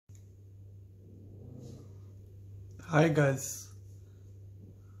Hi guys,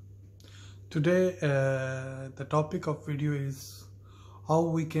 today the topic of video is how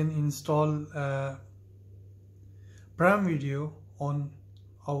we can install Prime Video on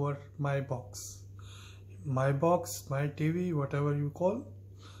our my box, my TV, whatever you call.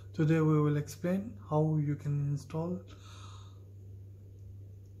 Today we will explain how you can install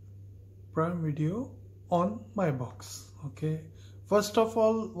Prime Video on my box. Okay, first of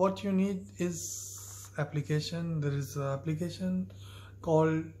all, what you need is application. There is an application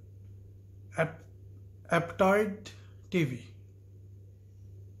called Aptoide TV.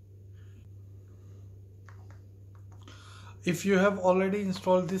 If you have already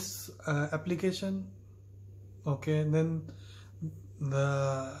installed this application, okay, then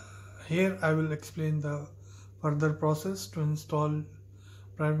here I will explain the further process to install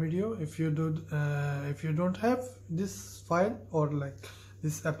Prime Video. If you don't have this file or like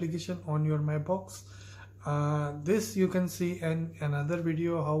this application on your my box, this you can see in another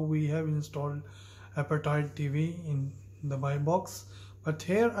video how we have installed Aptoide TV in the my box, but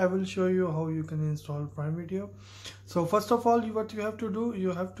here I will show you how you can install Prime Video. So first of all, what you have to do,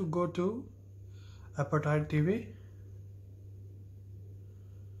 you have to go to Aptoide TV.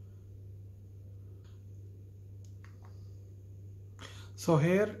 So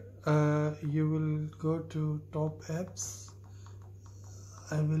here you will go to top apps.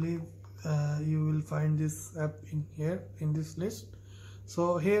 I believe you will find this app in here in this list.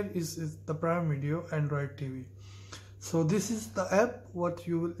 So here is the Prime Video Android TV. So this is the app what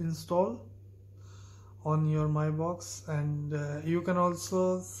you will install on your my box, and you can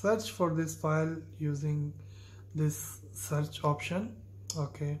also search for this file using this search option.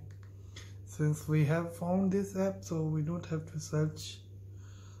 Okay, since we have found this app, so we don't have to search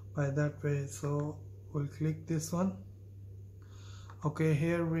by that way, so we'll click this one. Okay,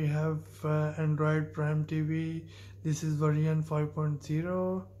 here we have Android Prime TV. This is version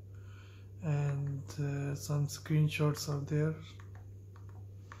 5.0 and some screenshots are there.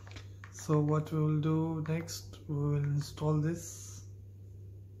 So what we will do next, we will install this.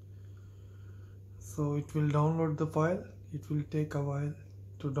 So it will download the file. It will take a while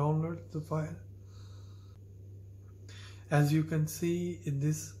to download the file. As you can see in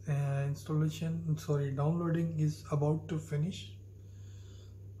this downloading is about to finish.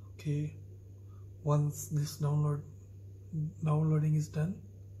 Okay, once this downloading is done,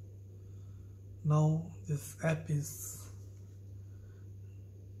 now this app is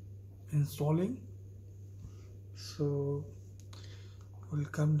installing. So we'll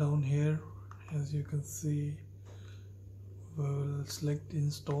come down here. As you can see, we'll select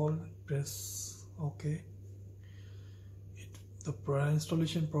install, press OK. The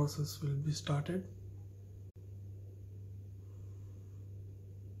installation process will be started.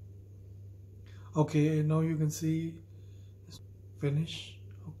 Okay, now you can see finish.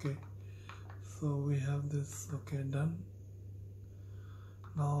 Okay, so we have this. Okay, done.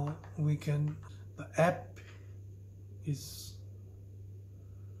 Now we can, the app is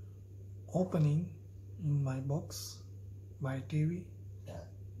opening in my box, my TV.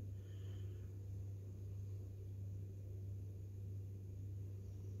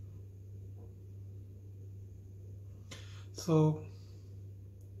 So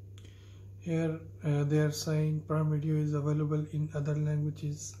here they are saying Prime Video is available in other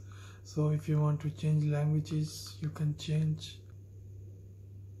languages. So if you want to change languages, you can change.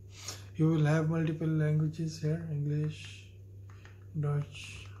 You will have multiple languages here: English,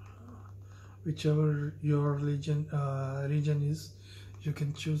 Dutch, whichever your region is. You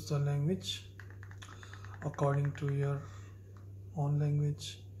can choose the language according to your own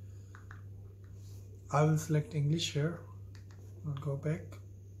language. I will select English here. I'll go back.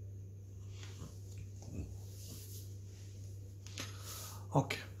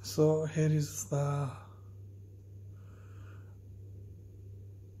 Okay, so here is the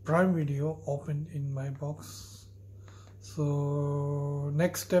Prime Video opened in my box. So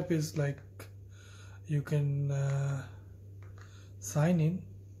next step is like you can sign in.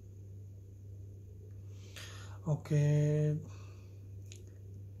 Okay,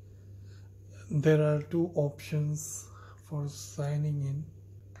 there are two options for signing in.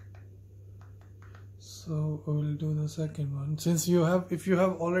 So we will do the second one. Since if you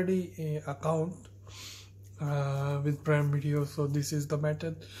have already an account with Prime Video, so this is the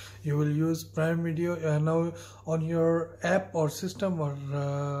method you will use. Prime Video now on your app or system, or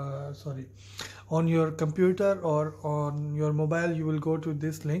on your computer or on your mobile, you will go to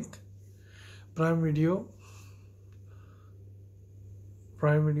this link,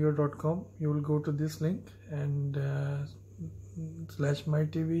 primevideo.com. You will go to this link and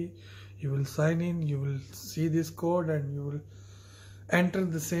aptoide.com/mytv. You will sign in, you will see this code, and you will enter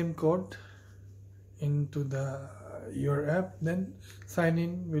the same code into your app. Then sign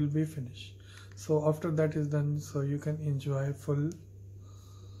in will be finished. So after that is done, so you can enjoy full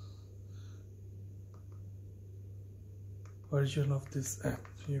version of this app.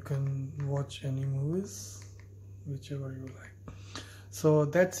 You can watch any movies, whichever you like. So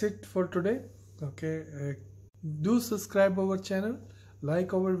that's it for today. Okay, do subscribe our channel,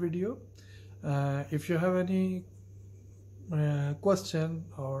 like our video. If you have any question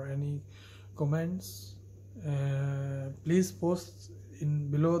or any comments, please post in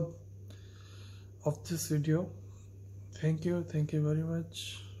below of this video. Thank you very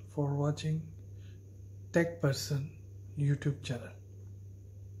much for watching Tech Person YouTube channel.